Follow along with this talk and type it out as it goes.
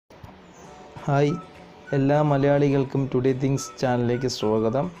Hi എല്ലാ മലയാളികൾക്കും today things ചാനലിലേക്ക്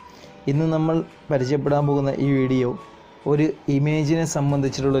സ്വാഗതം. ഇന്ന് നമ്മൾ പരിചയപ്പെടാൻ പോകുന്ന ഈ വീഡിയോ ഒരു ഇമേജിനെ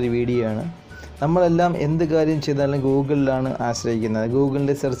സംബന്ധിച്ചിട്ടുള്ളൊരു വീഡിയോ ആണ്. നമ്മളെല്ലാം എന്ത് കാര്യം ചെയ്താലും ഗൂഗിളിലാണ് ആശ്രയിക്കുന്നത്.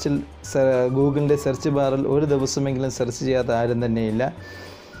 ഗൂഗിളിൻ്റെ സെർച്ച് ബാറിൽ ഒരു ദിവസമെങ്കിലും സെർച്ച് ചെയ്യാത്ത ആരും തന്നെയില്ല.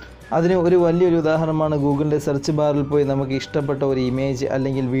 അതിന് ഒരു വലിയൊരു ഉദാഹരണമാണ് ഗൂഗിളിൻ്റെ സെർച്ച് ബാറിൽ പോയി നമുക്ക് ഇഷ്ടപ്പെട്ട ഒരു ഇമേജ്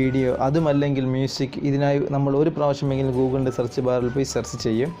അല്ലെങ്കിൽ വീഡിയോ, അതുമല്ലെങ്കിൽ മ്യൂസിക്, ഇതിനായി നമ്മൾ ഒരു പ്രാവശ്യമെങ്കിലും ഗൂഗിളിൻ്റെ സെർച്ച് ബാറിൽ പോയി സെർച്ച്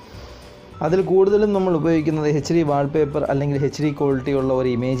ചെയ്യും. അതിൽ കൂടുതലും നമ്മൾ ഉപയോഗിക്കുന്നത് HD വാൾപേപ്പർ അല്ലെങ്കിൽ HD ക്വാളിറ്റി ഉള്ള ഒരു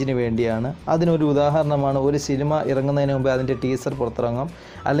ഇമേജിന് വേണ്ടിയാണ്. അതിനൊരു ഉദാഹരണമാണ് ഒരു സിനിമ ഇറങ്ങുന്നതിന് മുമ്പ് അതിൻ്റെ ടീസർ പുറത്തിറങ്ങും,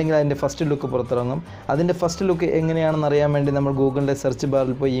 അല്ലെങ്കിൽ അതിൻ്റെ ഫസ്റ്റ് ലുക്ക് പുറത്തിറങ്ങും. അതിൻ്റെ ഫസ്റ്റ് ലുക്ക് എങ്ങനെയാണെന്ന് അറിയാൻ വേണ്ടി നമ്മൾ ഗൂഗിളിൻ്റെ സെർച്ച്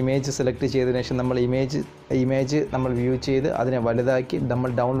ബാറിൽ പോയി ഇമേജ് സെലക്ട് ചെയ്തതിനു ശേഷം നമ്മൾ ഇമേജ് നമ്മൾ വ്യൂ ചെയ്ത് അതിനെ വലുതാക്കി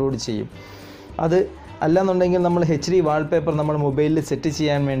നമ്മൾ ഡൗൺലോഡ് ചെയ്യും. അത് അല്ലാന്നുണ്ടെങ്കിൽ നമ്മൾ HD വാൾപേപ്പർ നമ്മൾ മൊബൈലിൽ സെറ്റ്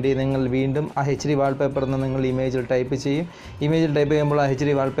ചെയ്യാൻ വേണ്ടി നിങ്ങൾ വീണ്ടും ആ HD വാൾപേപ്പർ എന്ന് നിങ്ങൾ ഇമേജിൽ ടൈപ്പ് ചെയ്യും. ഇമേജിൽ ടൈപ്പ് ചെയ്യുമ്പോൾ ആ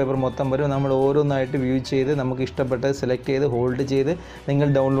HD വാൾപേപ്പർ മൊത്തം വരും. നമ്മൾ ഓരോന്നായിട്ട് വ്യൂ ചെയ്ത് നമുക്ക് ഇഷ്ടപ്പെട്ടത് സെലക്ട് ചെയ്ത് ഹോൾഡ് ചെയ്ത് നിങ്ങൾ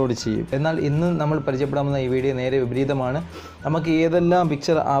ഡൗൺലോഡ് ചെയ്യും. എന്നാൽ ഇന്ന് നമ്മൾ പരിചയപ്പെടാവുന്ന ഈ വീഡിയോ നേരെ വിപരീതമാണ്. നമുക്ക് ഏതെല്ലാം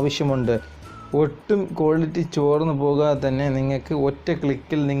പിക്ചർ ആവശ്യമുണ്ട്, ഒട്ടും ക്വാളിറ്റി ചോർന്നു പോകാതെ തന്നെ നിങ്ങൾക്ക് ഒറ്റ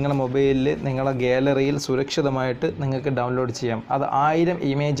ക്ലിക്കിൽ നിങ്ങളുടെ മൊബൈലിൽ നിങ്ങളുടെ ഗാലറിയിൽ സുരക്ഷിതമായിട്ട് നിങ്ങൾക്ക് ഡൗൺലോഡ് ചെയ്യാം. അത് 1000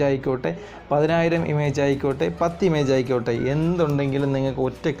 ഇമേജ് ആയിക്കോട്ടെ, 10,000 ഇമേജ് ആയിക്കോട്ടെ, 10 ഇമേജ് ആയിക്കോട്ടെ, എന്തുണ്ടെങ്കിലും നിങ്ങൾക്ക്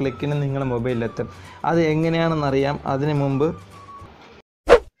ഒറ്റ ക്ലിക്കിന് നിങ്ങളുടെ മൊബൈലിലെത്തും. അത് എങ്ങനെയാണെന്നറിയാം. അതിനു മുമ്പ്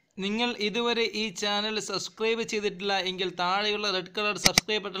നിങ്ങൾ ഇതുവരെ ഈ ചാനൽ സബ്സ്ക്രൈബ് ചെയ്തിട്ടില്ല എങ്കിൽ താഴെയുള്ള റെഡ് കളർ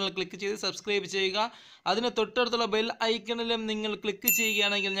സബ്സ്ക്രൈബ് ബട്ടണിൽ ക്ലിക്ക് ചെയ്ത് സബ്സ്ക്രൈബ് ചെയ്യുക. അതിന് തൊട്ടടുത്തുള്ള ബെൽ ഐക്കണിലും നിങ്ങൾ ക്ലിക്ക്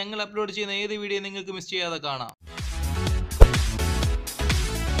ചെയ്യുകയാണെങ്കിൽ ഞങ്ങൾ അപ്ലോഡ് ചെയ്യുന്ന ഏത് വീഡിയോ നിങ്ങൾക്ക് മിസ് ചെയ്യാതെ കാണാം.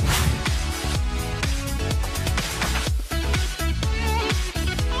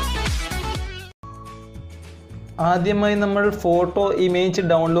 ആദ്യമായി നമ്മൾ ഫോട്ടോ ഇമേജ്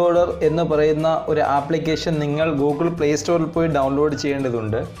ഡൗൺലോഡർ എന്ന് പറയുന്ന ഒരു ആപ്ലിക്കേഷൻ നിങ്ങൾ ഗൂഗിൾ പ്ലേ സ്റ്റോറിൽ പോയി ഡൗൺലോഡ്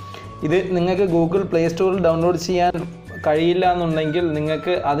ചെയ്യേണ്ടതുണ്ട്. ഇത് നിങ്ങൾക്ക് ഗൂഗിൾ പ്ലേ സ്റ്റോറിൽ ഡൗൺലോഡ് ചെയ്യാൻ കഴിയില്ല എന്നുണ്ടെങ്കിൽ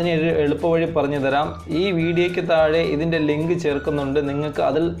നിങ്ങൾക്ക് അതിനൊരു എളുപ്പവഴി പറഞ്ഞു തരാം. ഈ വീഡിയോയ്ക്ക് താഴെ ഇതിൻ്റെ ലിങ്ക് ചേർക്കുന്നുണ്ട്. നിങ്ങൾക്ക്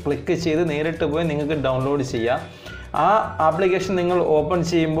അതിൽ ക്ലിക്ക് ചെയ്ത് നേരിട്ട് പോയി നിങ്ങൾക്ക് ഡൗൺലോഡ് ചെയ്യാം. ആ ആപ്ലിക്കേഷൻ നിങ്ങൾ ഓപ്പൺ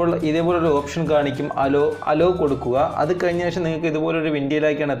ചെയ്യുമ്പോൾ ഇതേപോലൊരു ഓപ്ഷൻ കാണിക്കും, അലോ കൊടുക്കുക. അത് കഴിഞ്ഞ ശേഷം നിങ്ങൾക്ക് ഇതുപോലൊരു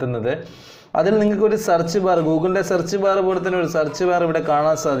വിൻഡോയിലേക്കാണ് എത്തുന്നത്. അതിൽ നിങ്ങൾക്കൊരു സെർച്ച് ബാർ, ഗൂഗിളിൻ്റെ സെർച്ച് ബാർ പോലെ തന്നെ ഒരു സെർച്ച് ബാർ ഇവിടെ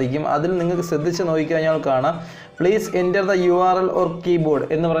കാണാൻ സാധിക്കും. അതിൽ നിങ്ങൾക്ക് ശ്രദ്ധിച്ച് നോക്കിക്കഴിഞ്ഞാൽ കാണാം please enter the URL or keyboard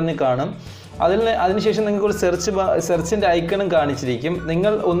എന്ന് പറഞ്ഞ് കാണും. അതിനുശേഷം നിങ്ങൾക്കൊരു സെർച്ചിൻ്റെ ഐക്കണും കാണിച്ചിരിക്കും.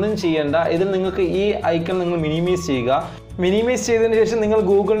 നിങ്ങൾ ഒന്നും ചെയ്യേണ്ട. ഇതിൽ നിങ്ങൾക്ക് ഈ ഐക്കൺ നിങ്ങൾ മിനിമൈസ് ചെയ്യുക. മിനിമൈസ് ചെയ്തതിന് ശേഷം നിങ്ങൾ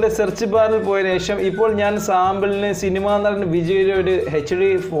ഗൂഗിളിൻ്റെ സെർച്ച് ബാറിൽ പോയതിനു ശേഷം ഇപ്പോൾ ഞാൻ സാമ്പിളിന് സിനിമാ നടൻ വിജയുടെ ഒരു HD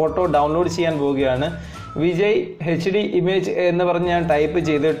ഫോട്ടോ ഡൗൺലോഡ് ചെയ്യാൻ പോവുകയാണ്. വിജയ് HD ഇമേജ് എന്ന് പറഞ്ഞ് ഞാൻ ടൈപ്പ്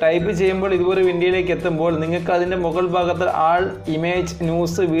ചെയ്യുമ്പോൾ ഇതുപോലെ വിൻഡോയിലേക്ക് എത്തുമ്പോൾ നിങ്ങൾക്ക് അതിൻ്റെ മുകൾ ഭാഗത്ത് ആൾ, ഇമേജ്,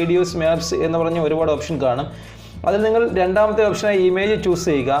 ന്യൂസ്, വീഡിയോസ്, മാപ്സ് എന്ന് പറഞ്ഞ് ഒരുപാട് ഓപ്ഷൻ കാണും. അതിൽ നിങ്ങൾ രണ്ടാമത്തെ ഓപ്ഷനായി ഇമേജ് ചൂസ്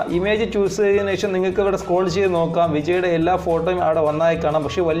ചെയ്യുക. ഇമേജ് ചൂസ് ചെയ്തതിനു ശേഷം നിങ്ങൾക്ക് ഇവിടെ സ്ക്രോൾ ചെയ്ത് നോക്കാം. വിജയുടെ എല്ലാ ഫോട്ടോയും അവിടെ വന്നതായി കാണാം.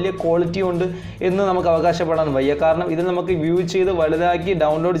 പക്ഷേ വലിയ ക്വാളിറ്റി ഉണ്ട് എന്ന് നമുക്ക് അവകാശപ്പെടാൻ വയ്യ. കാരണം ഇത് നമുക്ക് വ്യൂ ചെയ്ത് വലുതാക്കി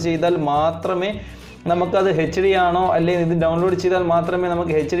ഡൗൺലോഡ് ചെയ്താൽ മാത്രമേ നമുക്കത് HD ആണോ അല്ലെങ്കിൽ ഇത് ഡൗൺലോഡ് ചെയ്താൽ മാത്രമേ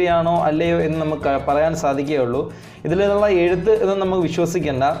നമുക്ക് HD ആണോ അല്ലയോ എന്ന് നമുക്ക് പറയാൻ സാധിക്കുകയുള്ളൂ. ഇതിലുള്ള എഴുത്ത് ഇതൊന്നും നമുക്ക്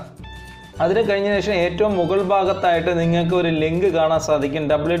വിശ്വസിക്കേണ്ട. അതിന് കഴിഞ്ഞ ശേഷം ഏറ്റവും മുകൾ ഭാഗത്തായിട്ട് നിങ്ങൾക്ക് ഒരു ലിങ്ക് കാണാൻ സാധിക്കും,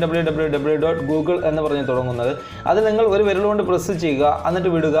 www.google എന്ന് പറഞ്ഞ് തുടങ്ങുന്നത്. അത് നിങ്ങൾ ഒരു വിരലുകൊണ്ട് പ്രസ് ചെയ്യുക,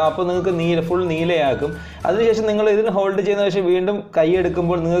 എന്നിട്ട് വിടുക. അപ്പോൾ നിങ്ങൾക്ക് ഫുൾ നീലയാക്കും. അതിനുശേഷം നിങ്ങൾ ഇതിന് ഹോൾഡ് ചെയ്യുന്ന ശേഷം വീണ്ടും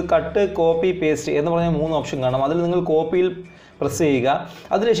കൈയെടുക്കുമ്പോൾ നിങ്ങൾക്ക് കട്ട്, കോപ്പി, പേസ്റ്റ് എന്ന് പറഞ്ഞ 3 ഓപ്ഷൻ കാണാം. അതിൽ നിങ്ങൾ കോപ്പിയിൽ പ്രസ് ചെയ്യുക.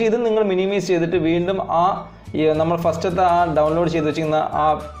 അതിനുശേഷം ഇത് നിങ്ങൾ മിനിമൈസ് ചെയ്തിട്ട് വീണ്ടും നമ്മൾ ഫസ്റ്റത്തെ ഡൗൺലോഡ് ചെയ്ത് വെച്ചിരിക്കുന്ന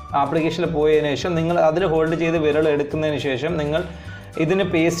ആപ്ലിക്കേഷനിൽ പോയതിനു ശേഷം നിങ്ങൾ അതിൽ ഹോൾഡ് ചെയ്ത് വിരൽ എടുക്കുന്നതിന് ശേഷം നിങ്ങൾ ഇതിന്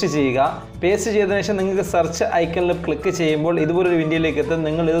പേസ്റ്റ് ചെയ്യുക. പേസ്റ്റ് ചെയ്തതിനു ശേഷം നിങ്ങൾക്ക് സെർച്ച് ഐക്കണിൽ ക്ലിക്ക് ചെയ്യുമ്പോൾ ഇതുപോലൊരു വിൻഡോയിലേക്ക് എത്തും.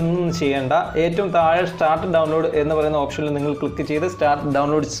 നിങ്ങൾ ഇതൊന്നും ചെയ്യേണ്ട. ഏറ്റവും താഴെ സ്റ്റാർട്ട് ഡൗൺലോഡ് എന്ന് പറയുന്ന ഓപ്ഷനിൽ നിങ്ങൾ ക്ലിക്ക് ചെയ്ത്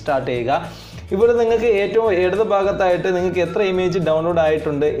ഡൗൺലോഡ് സ്റ്റാർട്ട് ചെയ്യുക. ഇവിടെ നിങ്ങൾക്ക് ഏറ്റവും ഇടത് ഭാഗത്തായിട്ട് നിങ്ങൾക്ക് എത്ര ഇമേജ് ഡൗൺലോഡ്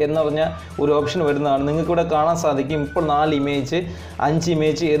ആയിട്ടുണ്ട് എന്ന് പറഞ്ഞ ഒരു ഓപ്ഷൻ വരുന്നതാണ്. നിങ്ങൾക്ക് ഇവിടെ കാണാൻ സാധിക്കും. ഇപ്പോൾ 4 ഇമേജ്, 5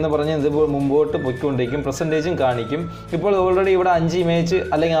 ഇമേജ് എന്ന് പറഞ്ഞ് ഇത് മുമ്പോട്ട് പൊയ്ക്കൊണ്ടിരിക്കും. പെർസെൻറ്റേജും കാണിക്കും. ഇപ്പോൾ ഓൾറെഡി ഇവിടെ 5 ഇമേജ്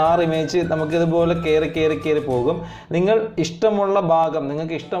അല്ലെങ്കിൽ 6 ഇമേജ് നമുക്ക് ഇതുപോലെ കയറി പോകും. നിങ്ങൾ ഇഷ്ടമുള്ള ഭാഗം,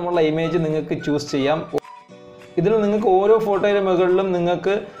 നിങ്ങൾക്ക് ഇഷ്ടമുള്ള ഇമേജ് നിങ്ങൾക്ക് ചൂസ് ചെയ്യാം. ഇതിൽ നിങ്ങൾക്ക് ഓരോ ഫോട്ടോയുടെ മുകളിലും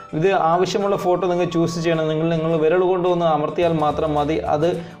നിങ്ങൾക്ക് ഇത് ആവശ്യമുള്ള ഫോട്ടോ നിങ്ങൾ ചൂസ് ചെയ്യണം. നിങ്ങൾ വിരൽ കൊണ്ടൊന്ന് അമർത്തിയാൽ മാത്രം മതി. അത്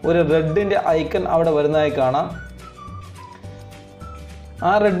ഒരു റെഡിൻ്റെ ഐക്കൺ അവിടെ വരുന്നതായി കാണാം.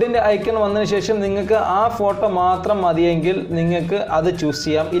 ആ റെഡിൻ്റെ ഐക്കൺ വന്നതിന് ശേഷം നിങ്ങൾക്ക് ആ ഫോട്ടോ മാത്രം മതിയെങ്കിൽ നിങ്ങൾക്ക് അത് ചൂസ്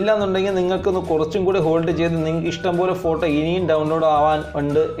ചെയ്യാം. ഇല്ലാന്നുണ്ടെങ്കിൽ നിങ്ങൾക്കൊന്ന് കുറച്ചും കൂടി ഹോൾഡ് ചെയ്ത് നിങ്ങൾക്ക് ഇഷ്ടംപോലെ ഫോട്ടോ ഇനിയും ഡൗൺലോഡ് ആവാൻ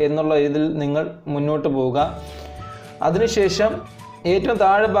ഉണ്ട് എന്നുള്ള ഇതിൽ നിങ്ങൾ മുന്നോട്ട് പോവുക. അതിനുശേഷം ഏറ്റവും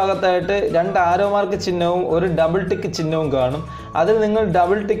താഴെ ഭാഗത്തായിട്ട് 2 ആരോ മാർക്ക് ചിഹ്നവും ഒരു ഡബിൾ ടിക്ക് ചിഹ്നവും കാണും. അതിൽ നിങ്ങൾ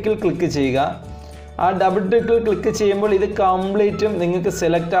ഡബിൾ ടിക്കിൽ ക്ലിക്ക് ചെയ്യുക. ആ ഡബിൾ ക്ലിക്ക് ചെയ്യുമ്പോൾ ഇത് കംപ്ലീറ്റും നിങ്ങൾക്ക്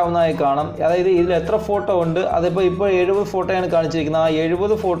സെലക്ട് ആവുന്നതായി കാണാം. അതായത് ഇതിൽ എത്ര ഫോട്ടോ ഉണ്ട്, അതിപ്പോൾ 70 ഫോട്ടോയാണ് കാണിച്ചിരിക്കുന്നത്. ആ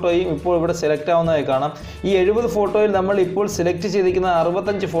 70 ഫോട്ടോയും ഇപ്പോൾ ഇവിടെ സെലക്ട് ആവുന്നതായി കാണാം. ഈ 70 ഫോട്ടോയിൽ നമ്മൾ ഇപ്പോൾ സെലക്ട് ചെയ്തിരിക്കുന്ന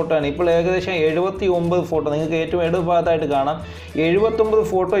 65 ഫോട്ടോയാണ്. ഇപ്പോൾ ഏകദേശം 79 ഫോട്ടോ നിങ്ങൾക്ക് ഏറ്റവും ഇടതുഭാഗത്തായിട്ട് കാണാം. 79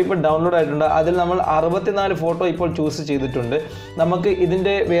 ഫോട്ടോ ഇപ്പോൾ ഡൗൺലോഡ് ആയിട്ടുണ്ട്. അതിൽ നമ്മൾ 64 ഫോട്ടോ ഇപ്പോൾ ചൂസ് ചെയ്തിട്ടുണ്ട്. നമുക്ക്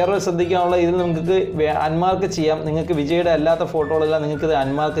ഇതിൻ്റെ വേറൊരു ശ്രദ്ധിക്കാനുള്ള, ഇതിൽ നിങ്ങൾക്ക് അൺമാർക്ക് ചെയ്യാം. നിങ്ങൾക്ക് വിജയുടെ അല്ലാത്ത ഫോട്ടോകളെല്ലാം നിങ്ങൾക്ക് ഇത്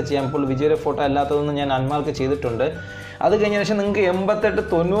അൺമാർക്ക് ചെയ്യാം. ഇപ്പോൾ വിജയുടെ ഫോട്ടോ അല്ലാത്തതൊന്നും ഞാൻ അൺമാർക്ക് ചെയ്തിട്ടുണ്ട്. അത് കഴിഞ്ഞ ശേഷം നിങ്ങൾക്ക്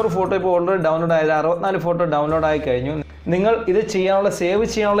 88-90 ഫോട്ടോ ഇപ്പോൾ ഓൾറെഡി ഡൗൺലോഡ് ആയത്, 64 ഫോട്ടോ ഡൗൺലോഡ് ആയി കഴിഞ്ഞു. നിങ്ങൾ ഇത് ചെയ്യാനുള്ള, സേവ്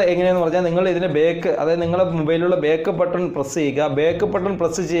ചെയ്യാനുള്ള എങ്ങനെയെന്ന് പറഞ്ഞാൽ നിങ്ങൾ ഇതിൻ്റെ അതായത് നിങ്ങളുടെ മൊബൈലിലുള്ള ബാക്ക് ബട്ടൺ പ്രസ് ചെയ്യുക. ബാക്ക് ബട്ടൺ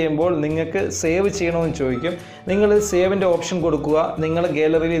പ്രസ് ചെയ്യുമ്പോൾ നിങ്ങൾക്ക് സേവ് ചെയ്യണമെന്ന് ചോദിക്കും. നിങ്ങൾ സേവിൻ്റെ ഓപ്ഷൻ കൊടുക്കുക. നിങ്ങൾ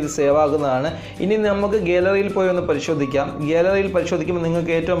ഗാലറിയിൽ ഇത് സേവ് ആകുന്നതാണ്. ഇനി നമുക്ക് ഗാലറിയിൽ പോയി ഒന്ന് പരിശോധിക്കാം. ഗാലറിയിൽ പരിശോധിക്കുമ്പോൾ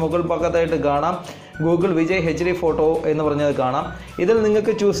നിങ്ങൾക്ക് ഏറ്റവും മുകൾ ഭാഗത്തായിട്ട് കാണാം ഗൂഗിൾ വിജയ് HD ഫോട്ടോ എന്ന് പറഞ്ഞത് കാണാം. ഇതിൽ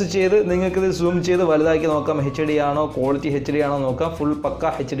നിങ്ങൾക്ക് ചൂസ് ചെയ്ത് നിങ്ങൾക്കിത് സൂം ചെയ്ത് വലുതാക്കി നോക്കാം. HD ആണോ, ക്വാളിറ്റി HD ആണോ നോക്കാം. ഫുൾ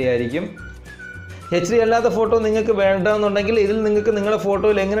പക്ക HD ആയിരിക്കും. HD അല്ലാത്ത ഫോട്ടോ നിങ്ങൾക്ക് വേണ്ടെന്നുണ്ടെങ്കിൽ ഇതിൽ നിങ്ങൾക്ക് നിങ്ങളുടെ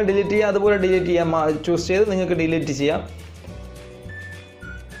ഫോട്ടോയിൽ എങ്ങനെ ഡിലീറ്റ് ചെയ്യാം അതുപോലെ ഡിലീറ്റ് ചെയ്യാം. ചൂസ് ചെയ്ത് നിങ്ങൾക്ക് ഡിലീറ്റ് ചെയ്യാം.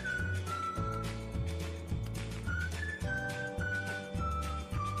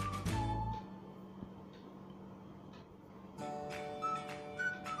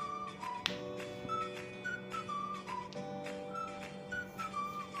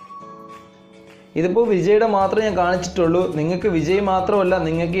 ഇതിപ്പോൾ വിജയുടെ മാത്രമേ ഞാൻ കാണിച്ചിട്ടുള്ളൂ. നിങ്ങൾക്ക് വിജയ് മാത്രമല്ല,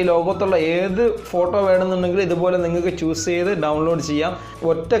 നിങ്ങൾക്ക് ഈ ലോകത്തുള്ള ഏത് ഫോട്ടോ വേണമെന്നുണ്ടെങ്കിൽ ഇതുപോലെ നിങ്ങൾക്ക് ചൂസ് ചെയ്ത് ഡൗൺലോഡ് ചെയ്യാം.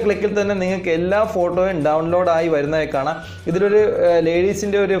 ഒറ്റ ക്ലിക്കിൽ തന്നെ നിങ്ങൾക്ക് എല്ലാ ഫോട്ടോയും ഡൗൺലോഡായി വരുന്നതായി കാണാം. ഇതിലൊരു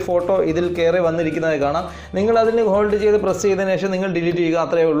ലേഡീസിൻ്റെ ഒരു ഫോട്ടോ ഇതിൽ കയറി വന്നിരിക്കുന്നതായി കാണാം. നിങ്ങൾ അതിന് ഹോൾഡ് ചെയ്ത് പ്രസ് ചെയ്തതിന് ശേഷം നിങ്ങൾ ഡിലീറ്റ് ചെയ്യുക,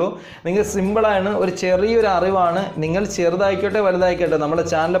 അത്രയേ ഉള്ളൂ. നിങ്ങൾ സിമ്പിളാണ്, ഒരു ചെറിയൊരു അറിവാണ്. നിങ്ങൾ ചെറുതായിക്കോട്ടെ വലുതായിക്കോട്ടെ, നമ്മുടെ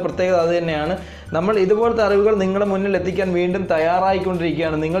ചാനലിൻ്റെ പ്രത്യേകത അത് തന്നെയാണ്. നമ്മൾ ഇതുപോലത്തെ അറിവുകൾ നിങ്ങളുടെ മുന്നിൽ എത്തിക്കാൻ വീണ്ടും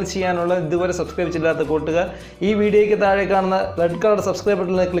തയ്യാറായിക്കൊണ്ടിരിക്കുകയാണ്. നിങ്ങൾ ചെയ്യാനുള്ള ഇതുവരെ സബ്സ്ക്രൈബ് ചെയ്യാത്ത കൂട്ടുകാർ ഈ വീഡിയോയ്ക്ക് താഴെ കാണുന്ന റെഡ് കളർ സബ്സ്ക്രൈബ്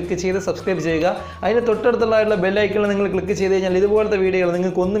ബട്ടണിൽ ക്ലിക്ക് ചെയ്ത് സബ്സ്ക്രൈബ് ചെയ്യുക. അതിന് തൊട്ടടുത്തുള്ള ബെൽ ഐക്കണിൽ നിങ്ങൾ ക്ലിക്ക് ചെയ്ത് കഴിഞ്ഞാൽ ഇതുപോലത്തെ വീഡിയോകൾ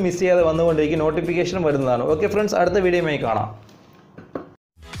നിങ്ങൾക്ക് ഒന്നും മിസ് ചെയ്യാതെ വന്നുകൊണ്ടിരിക്കും, നോട്ടിഫിക്കേഷൻ വരുന്നതാണ്. ഓക്കെ ഫ്രണ്ട്സ്, അടുത്ത വീഡിയോയുമായി കാണാം.